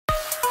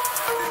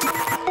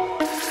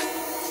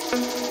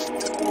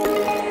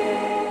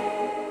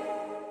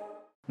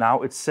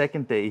Now it's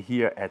second day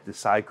here at the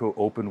Seiko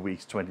Open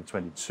Weeks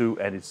 2022,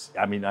 and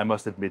I mean, I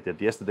must admit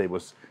that yesterday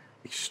was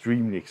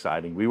extremely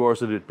exciting. We were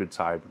also a little bit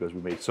tired because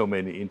we made so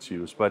many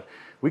interviews, but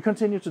we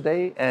continue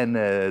today, and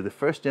the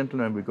first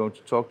gentleman we're going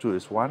to talk to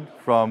is Juan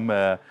from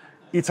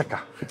Itaca.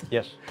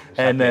 Yes,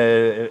 exactly.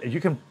 And you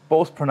can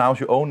both pronounce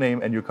your own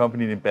name and your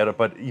company name better,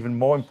 but even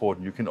more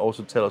important, you can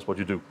also tell us what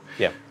you do.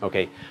 Yeah,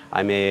 okay.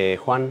 I'm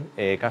Juan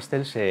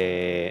Castells,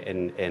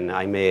 and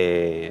I'm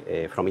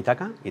from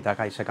Itaca.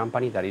 Itaca is a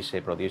company that is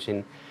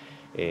producing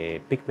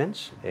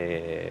pigments,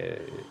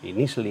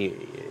 initially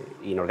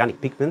inorganic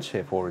pigments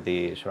for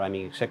the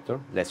ceramic sector.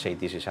 Let's say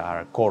this is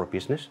our core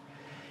business.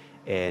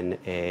 And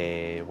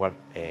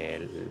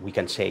we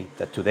can say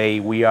that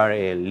today we are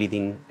a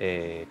leading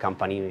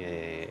company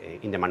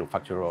in the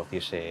manufacture of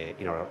these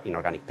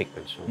inorganic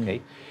pigments.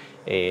 Okay,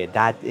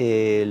 that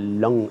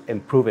long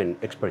and proven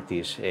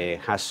expertise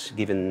has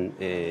given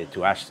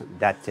to us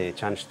that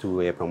chance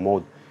to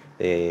promote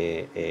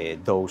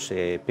those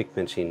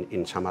pigments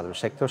in some other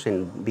sectors,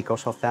 and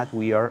because of that,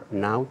 we are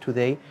now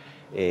today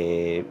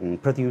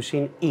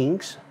producing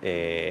inks,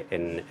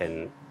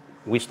 and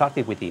we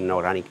started with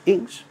inorganic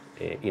inks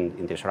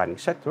in the ceramic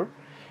sector,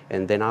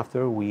 and then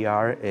after we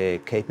are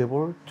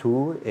capable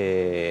to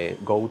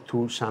go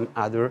to some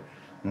other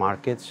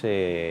markets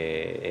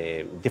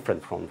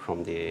different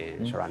from the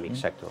ceramic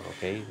sector.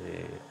 Okay.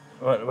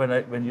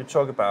 When you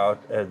talk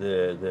about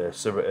the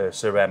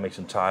ceramics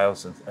and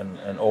tiles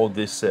and all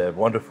these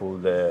wonderful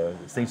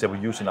things that we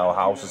use in our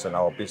houses and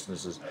our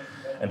businesses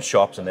and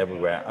shops and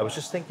everywhere, I was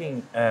just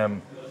thinking,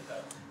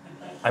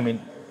 I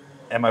mean,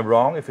 am I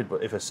wrong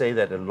if I say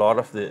that a lot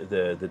of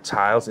the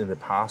tiles in the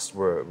past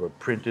were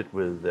printed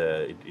with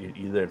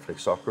either in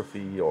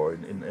flexography or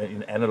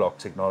in analog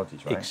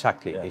technologies, right?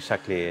 Exactly, yeah.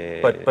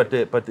 exactly. But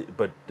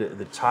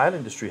the tile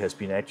industry has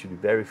been actually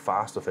very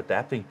fast of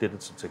adapting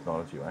digital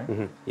technology, right?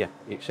 Mm-hmm. Yeah,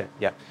 exactly.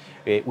 Yeah,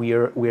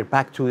 we're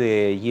back to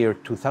the year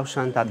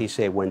 2000. That is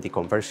when the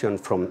conversion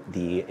from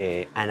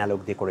the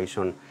analog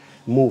decoration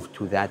moved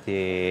to that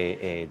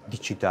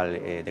digital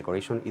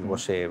decoration. It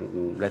was,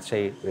 let's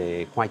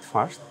say, quite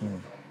fast.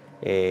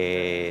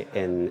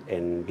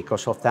 And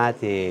because of that,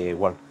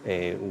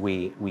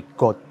 we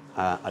got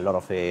a lot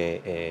of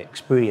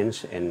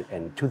experience,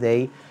 and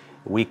today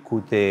we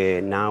could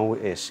now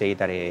say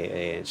that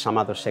some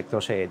other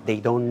sectors, they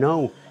don't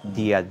know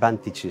the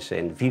advantages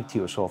and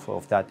virtues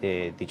of that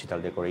digital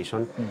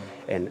decoration,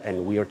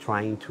 and we are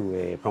trying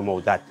to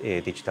promote that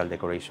digital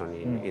decoration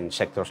in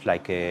sectors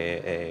like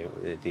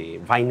the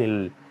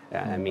vinyl,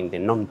 I mean the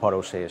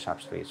non-porous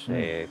substrates,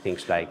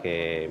 things like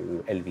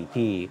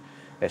LVT,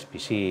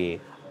 SPC,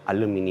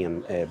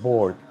 aluminum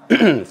board,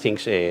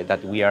 things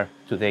that we are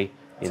today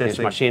in this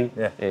machine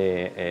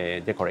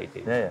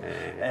decorating.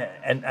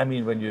 And I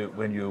mean,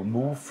 when you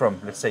move from,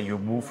 let's say, you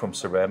move from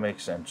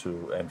ceramics and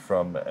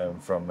from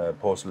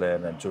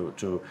porcelain and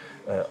to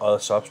other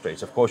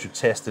substrates. Of course, you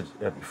test it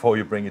before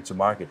you bring it to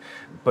market.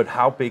 But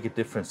how big a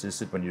difference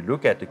is it when you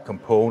look at the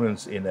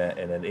components in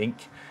an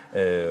ink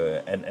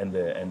and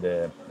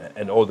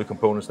all the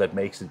components that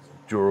makes it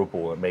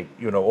durable and make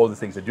all the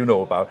things that you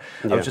know about?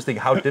 I was just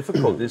thinking, how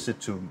difficult is it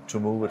to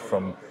move it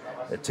from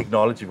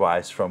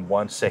technology-wise from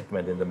one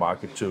segment in the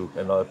market to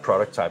another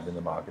product type in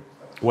the market?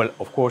 Well,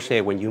 of course,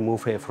 when you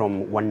move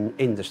from one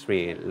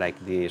industry like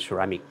the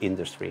ceramic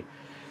industry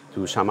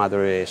to some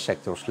other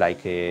sectors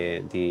like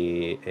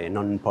the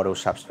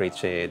non-porous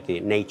substrates, the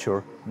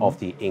nature of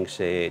the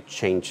inks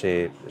change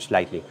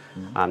slightly.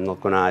 I'm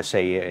not gonna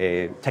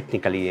say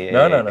technically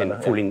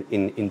and full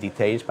in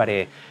details, but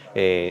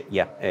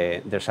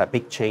there's a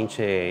big change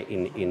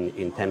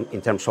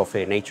in terms of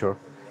nature,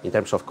 in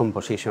terms of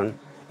composition,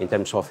 in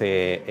terms of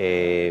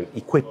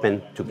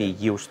equipment to be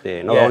used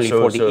not only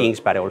for the inks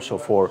but also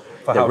for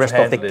the rest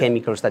of the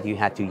chemicals that you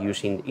had to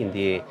use in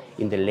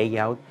the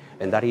layout,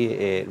 and that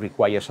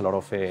requires a lot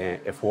of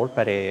effort.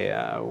 But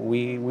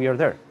we are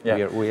there.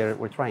 Yeah.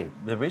 We're trying.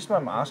 The reason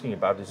I'm asking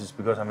about this is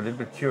because I'm a little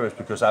bit curious,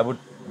 because I would,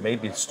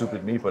 maybe it's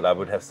stupid me, but I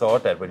would have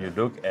thought that when you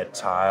look at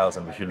tiles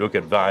and if you look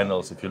at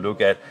vinyls, if you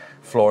look at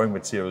flooring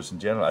materials in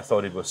general, I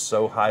thought it was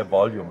so high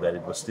volume that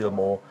it was still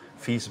more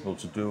feasible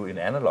to do in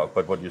analog.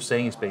 But what you're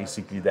saying is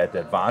basically that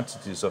the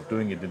advantages of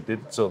doing it in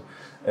digital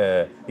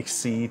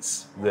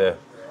exceeds the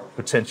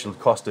potential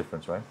cost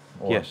difference, right?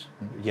 Or? Yes.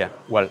 Yeah.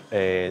 Well,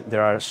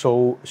 there are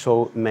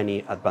so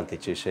many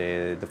advantages.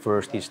 The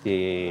first is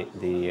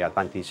the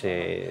advantage.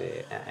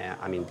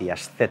 I mean, the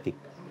aesthetic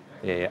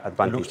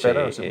advantage.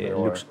 It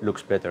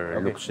looks better.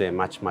 Okay. Looks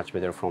much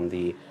better from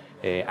the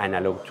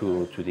analog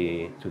to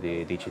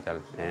the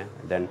digital.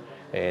 Then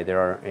there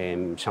are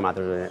some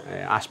other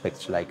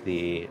aspects like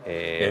the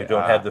you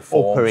don't have the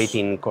forms.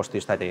 Operating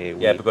costs that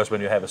because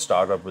when you have a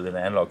startup with an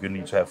analog, you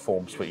need to have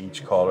forms for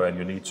each color, and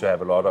you need to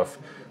have a lot of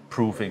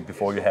proofing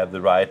before you have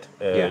the right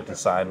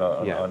design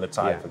on the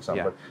tile, for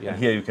example. And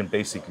here you can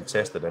basically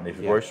test it, and if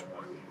it works.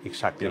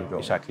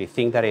 Exactly.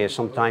 Think that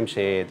sometimes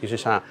this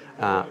is a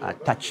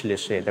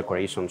touchless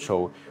decoration.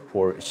 So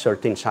for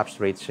certain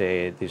substrates,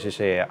 this is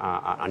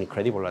an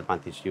incredible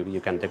advantage.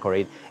 You can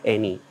decorate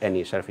any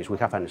surface. We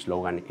have a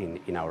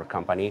slogan in our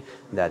company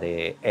that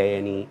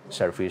any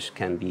surface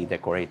can be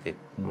decorated.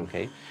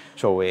 Okay,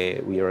 so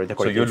we are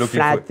decorating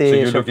flat so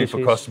you're looking surfaces.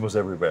 for customers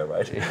everywhere,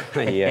 right?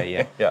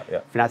 yeah.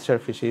 Flat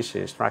surfaces,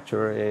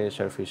 structure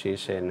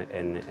surfaces,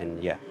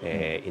 and yeah,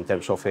 in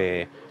terms of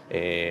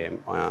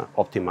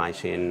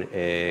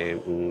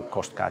optimizing,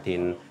 cost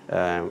cutting,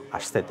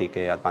 aesthetic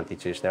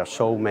advantages. There are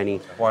so many.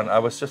 Juan, I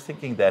was just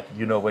thinking that,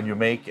 you know, when you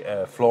make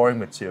flooring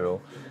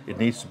material, it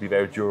needs to be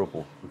very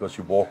durable because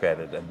you walk at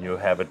it and you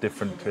have a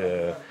different,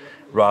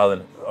 rather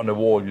than on the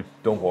wall, you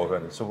don't walk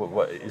on it. So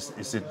what,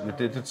 is it the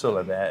digital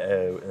and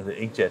the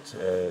inkjet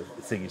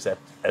thing, is that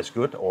as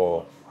good,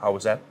 or how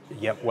is that?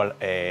 Yeah, well,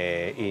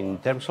 in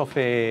terms of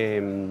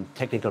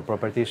technical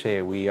properties,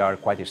 we are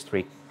quite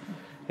strict.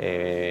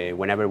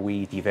 Whenever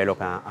we develop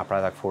a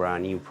product for a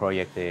new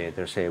project,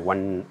 there's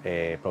one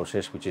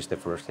process, which is the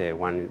first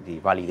one, the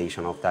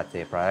validation of that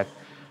product.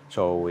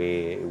 So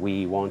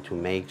we want to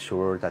make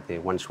sure that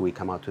once we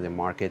come out to the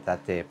market,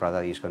 that the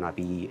product is going to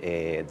be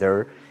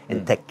there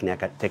and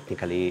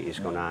technically is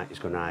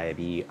gonna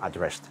be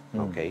addressed.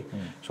 Okay,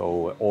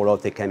 so all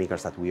of the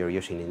chemicals that we are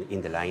using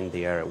in the line,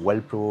 they are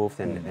well proofed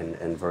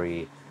and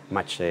very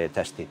much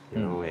tested. You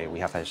know, we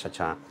have such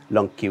a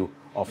long queue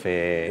of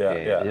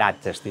lab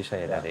tests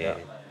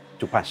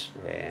to pass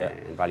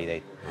and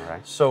validate. All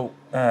right. So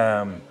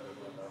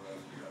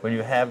when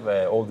you have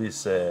all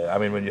these, I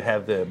mean, when you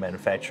have the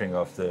manufacturing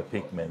of the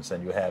pigments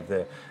and you have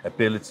the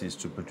abilities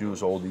to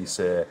produce all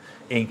these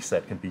inks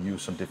that can be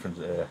used on different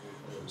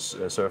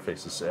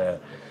surfaces,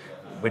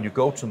 when you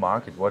go to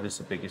market, what is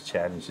the biggest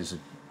challenge? Is it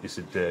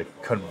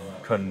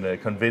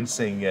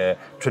convincing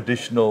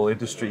traditional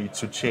industry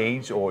to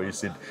change, or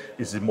is it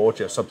more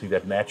just something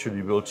that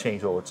naturally will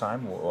change over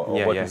time? Or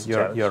what is the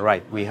challenge? You're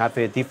right. We have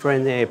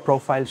different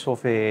profiles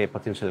of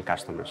potential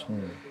customers.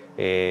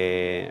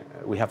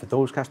 We have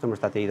those customers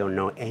that they don't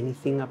know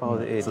anything about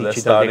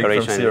digital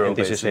decoration, and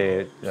this is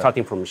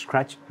starting from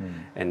scratch.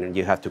 And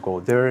you have to go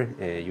there.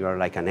 You are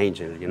like an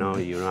angel, you know.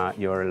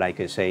 You're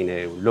like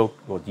saying, look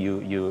what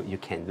you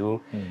can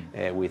do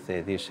with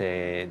this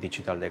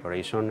digital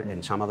decoration.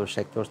 And some other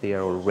sectors, they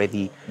are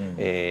already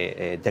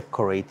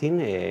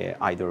decorating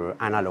either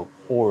analog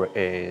or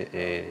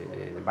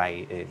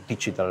by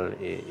digital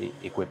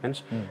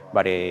equipments.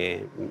 But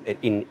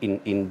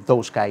in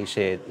those guys,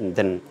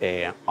 then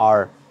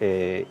our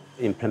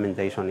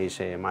implementation is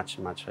much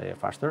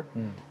faster.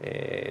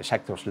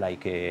 Sectors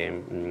like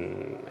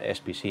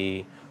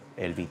SPC,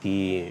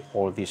 LVT,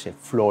 all this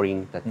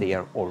flooring that they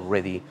are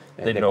already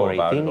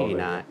decorating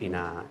in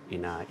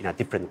a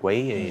different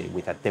way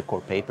with a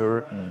decor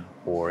paper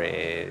or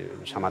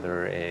some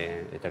other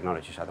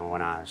technologies. I don't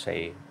want to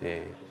say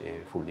the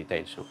full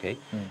details, okay?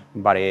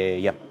 But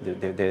yeah,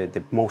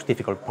 the most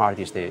difficult part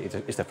is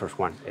the first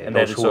one. And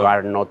those who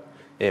are not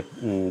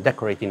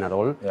decorating at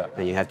all,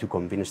 and you have to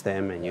convince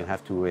them, and you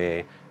have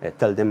to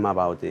tell them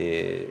about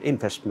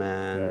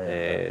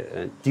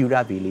investment,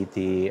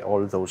 durability,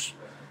 all those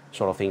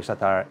sort of things that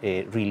are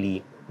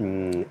really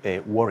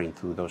worrying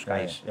to those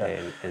guys.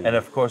 And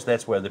of course,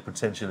 that's where the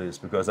potential is,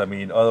 because I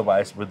mean,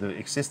 otherwise, with the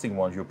existing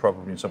ones, you're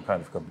probably in some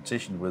kind of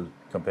competition with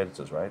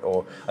competitors, right?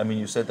 Or I mean,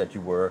 you said that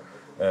you were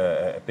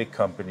a big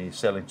company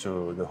selling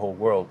to the whole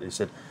world. Is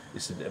it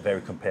a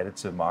very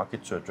competitive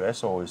market to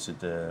address, or is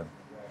it?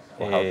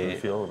 How do you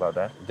feel about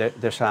that?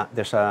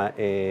 There's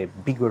a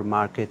bigger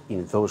market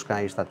in those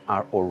guys that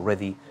are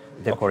already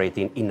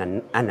decorating in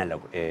an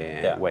analog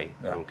way.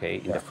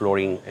 Okay, in the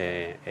flooring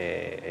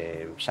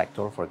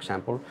sector, for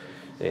example,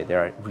 there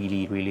are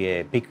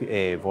really big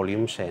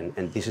volumes,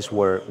 and this is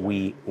where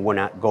we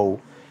wanna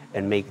go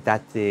and make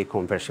that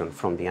conversion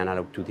from the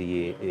analog to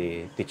the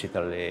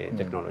digital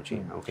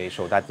technology. Okay,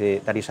 so that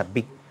is a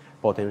big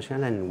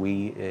potential, and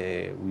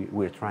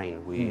we're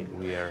trying. We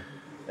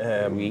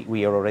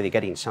are already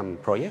getting some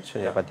projects,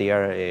 but they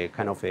are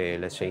kind of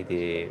let's say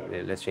the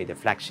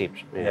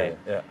flagships,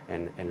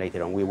 and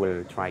later on we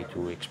will try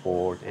to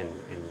export and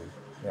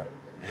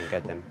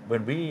get them.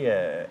 When we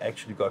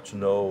actually got to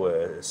know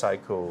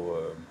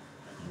Seiko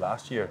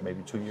last year,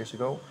 maybe 2 years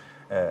ago,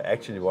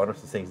 actually one of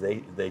the things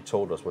they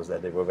told us was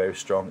that they were very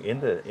strong in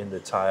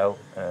the tile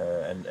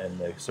and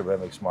the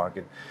ceramics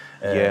market.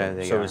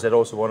 So is that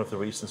also one of the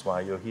reasons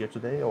why you're here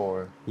today,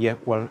 or? Yeah,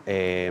 well,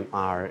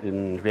 our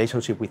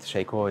relationship with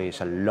Seiko is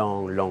a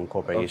long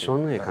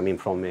cooperation coming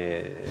from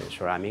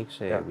ceramics,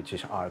 which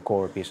is our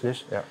core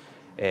business.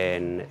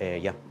 And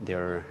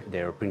their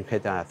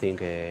printhead, I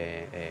think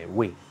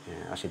we,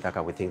 as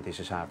Itaca, we think this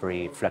is a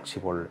very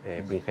flexible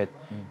printhead.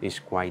 It's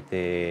quite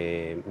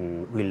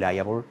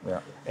reliable,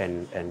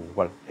 and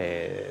well,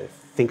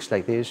 things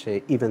like this,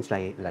 events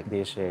like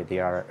this, they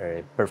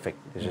are perfect.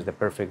 This is the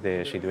perfect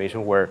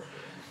situation where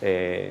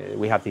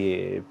we have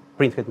the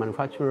printhead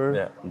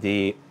manufacturer,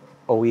 the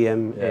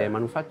OEM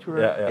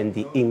manufacturer, and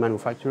the ink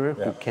manufacturer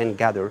who can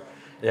gather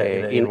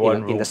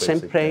in the same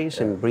place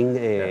and bring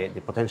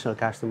the potential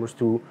customers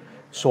to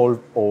solve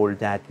all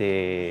that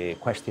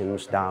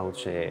questions,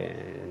 doubts,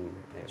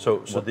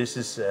 So this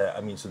is,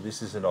 I mean, so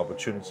this is an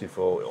opportunity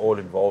for all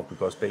involved,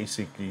 because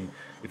basically,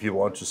 if you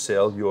want to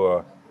sell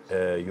your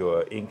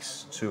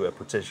inks to a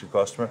potential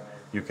customer,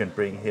 you can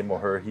bring him or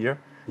her here.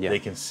 Yeah. They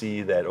can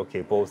see that,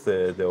 okay, both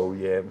the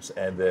OEMs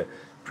and the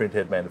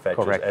printhead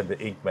manufacturers Correct. and the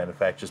ink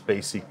manufacturers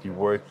basically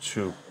work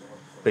to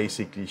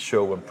basically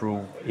show and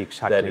prove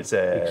exactly, that it's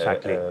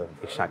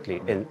exactly.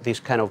 And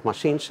this kind of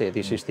machines,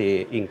 this is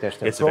the ink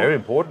tester. It's Pro. very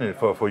important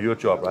for your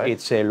job, right?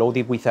 It's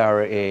loaded with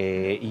our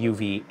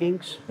UV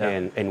inks,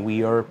 and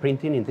we are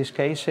printing in this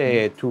case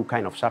two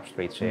kind of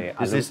substrates.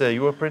 Is this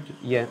your print?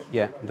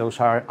 Yeah. Those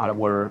are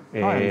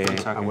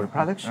our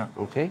products. Yeah.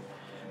 Okay,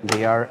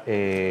 they are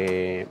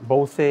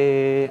both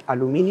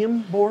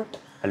aluminum board.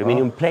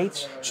 Aluminum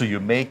plates. So you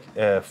make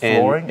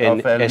flooring and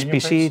of aluminum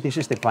SPC, plates? this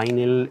is the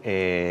vinyl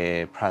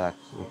product.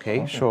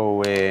 Okay,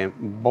 so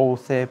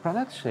both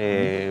products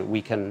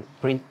we can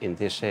print in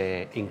this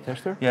ink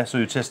tester. Yeah, so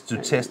you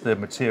test the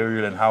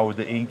material and how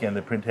the ink and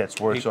the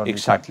printheads works on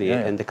exactly.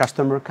 Yeah. And the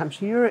customer comes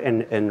here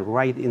and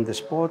right in the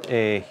spot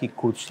he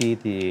could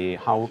see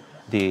how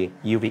the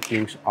UV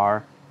inks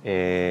are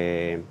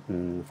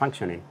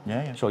functioning.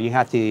 Yeah. So you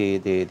have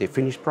the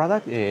finished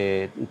product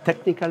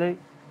technically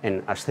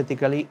and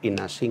aesthetically in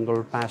a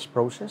single pass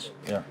process.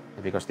 Yeah.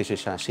 Because this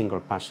is a single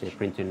pass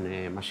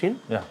printing machine.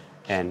 Yeah.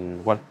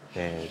 And well,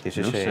 this It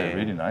is looks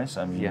really nice.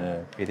 I mean,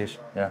 it is.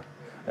 Yeah.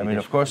 I mean,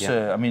 of course.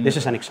 I mean, this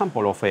is an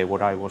example of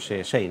what I was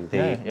saying.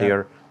 They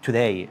are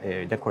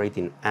today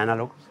decorating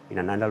analog in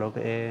an analog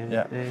and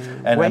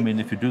way. I mean,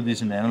 if you do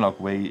this in an analog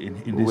way,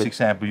 in this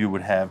example, you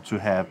would have to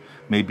have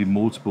maybe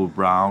multiple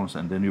browns,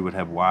 and then you would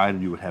have white,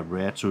 and you would have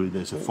red. So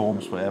there's a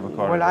forms for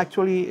avocado. Well,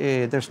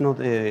 actually, there's not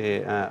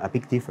a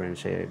big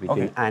difference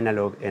between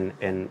analog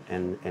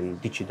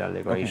and digital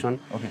decoration.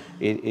 Okay.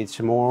 It's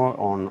more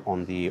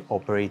on the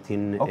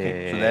operating so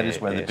that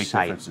is where the big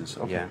side. difference is.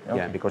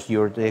 Yeah, because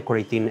you're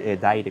decorating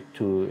direct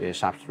to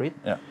substrate.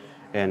 Yeah.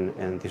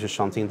 And this is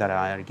something that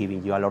are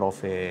giving you a lot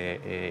of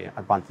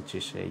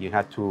advantages. You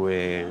have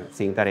to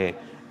think that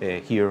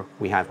here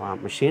we have a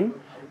machine,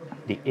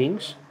 the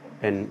inks,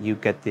 and you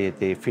get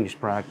the finished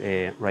product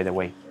right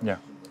away. Yeah.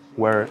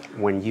 Where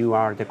when you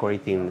are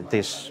decorating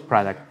this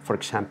product, for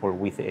example,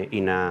 with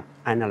in an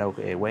analog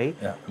way,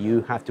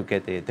 you have to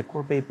get the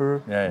decor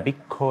paper, big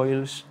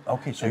coils.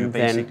 Okay, so and you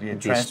basically then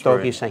the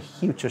stock is a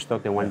huge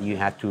stock, the one you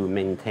have to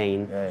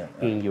maintain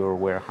in your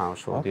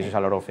warehouse. So this is a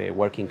lot of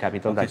working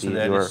capital that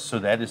so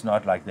that is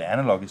not like the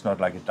analog. It's not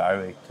like a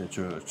direct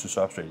to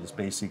substrate. It's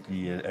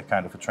basically a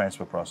kind of a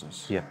transfer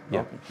process.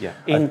 Yeah.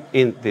 In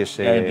this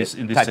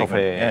type of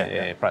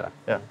product.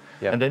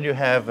 Yeah. And then you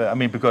have, I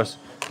mean, because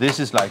this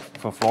is like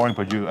for flooring,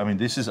 but I mean,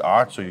 this is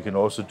art, so you can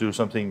also do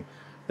something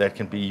that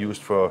can be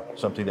used for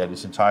something that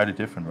is entirely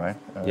different, right?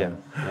 Yeah.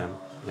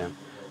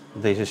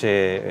 This is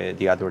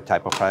the other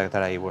type of product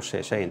that I was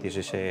saying. This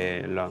is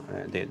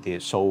the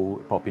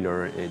so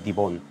popular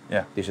Dibon.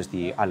 Yeah. This is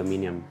the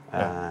aluminum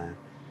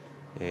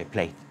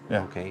plate.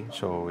 Yeah. Okay,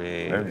 so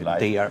light.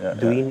 they are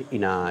doing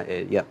in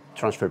a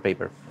transfer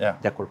paper,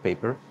 decor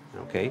paper.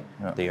 Okay,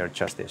 they are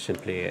just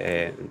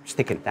simply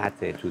sticking that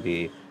to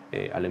the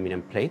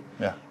aluminum plate,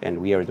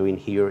 and we are doing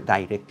here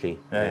directly,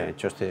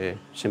 just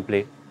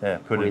simply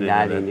putting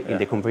that in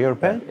the conveyor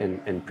belt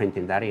and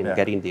printing that in,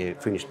 getting the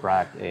finished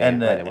product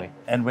right away.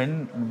 And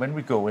when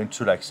we go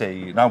into, like,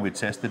 say, now we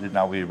tested it,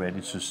 now we're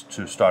ready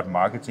to start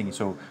marketing.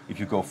 So if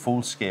you go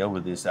full scale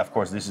with this, of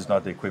course, this is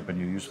not the equipment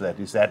you use for that.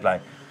 Is that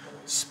like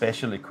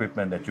special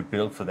equipment that you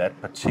build for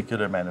that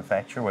particular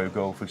manufacturer, where you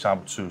go, for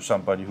example, to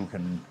somebody who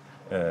can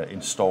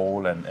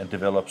install and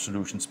develop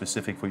solutions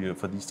specific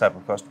for these type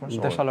of customers?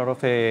 There's a lot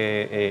of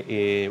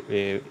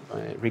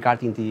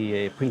regarding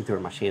the printer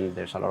machine.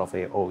 There's a lot of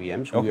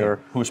OEMs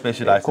who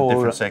specialize in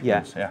different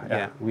segments.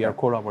 We are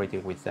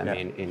collaborating with them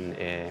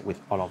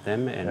with all of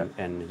them,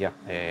 and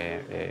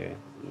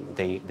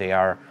they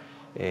are.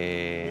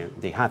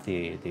 They have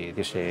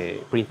this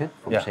printhead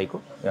from Seiko.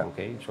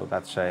 Okay, so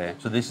that's.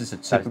 So this is a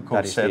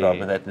typical setup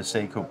that the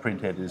Seiko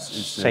printhead is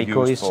Seiko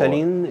used is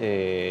selling.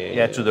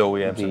 To the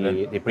OEMs.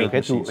 The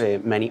printhead to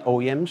many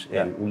OEMs,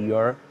 and we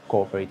are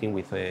cooperating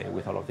with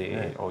all of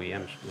the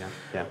OEMs.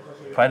 Yeah.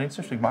 Quite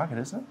interesting market,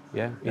 isn't it?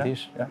 Yeah, it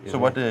is. Yeah. So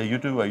what do you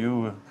do?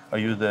 Are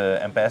you the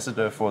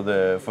ambassador for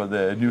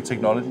the new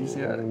technologies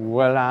here?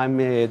 Well, I'm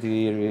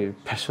the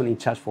person in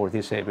charge for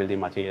this building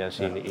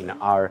materials in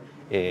our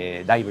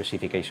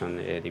diversification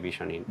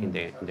division in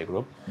the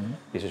group.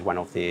 This is one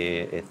of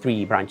the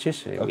three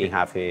branches. We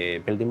have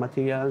building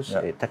materials,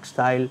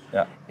 textile,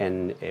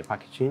 and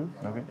packaging,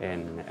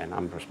 and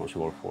I'm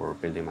responsible for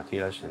building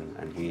materials,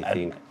 and we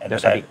think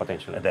there's a big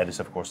potential. And that is,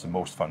 of course, the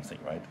most fun thing,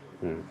 right?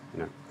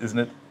 Isn't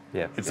it?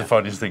 Yeah. It's the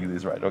funniest thing it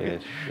is, right? Okay.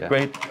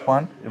 Great,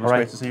 Juan. It was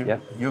great to see you. Yeah.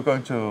 You're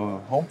going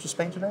home to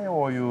Spain today,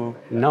 or you?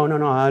 No.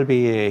 I'll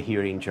be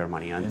here in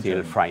Germany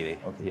until Friday.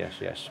 Okay.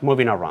 Yes.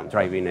 Moving around,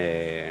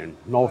 driving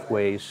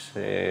northways,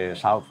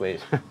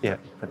 southways.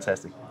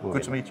 Fantastic.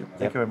 Good to meet you.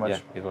 Thank you very much. Yeah,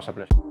 it was a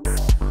pleasure.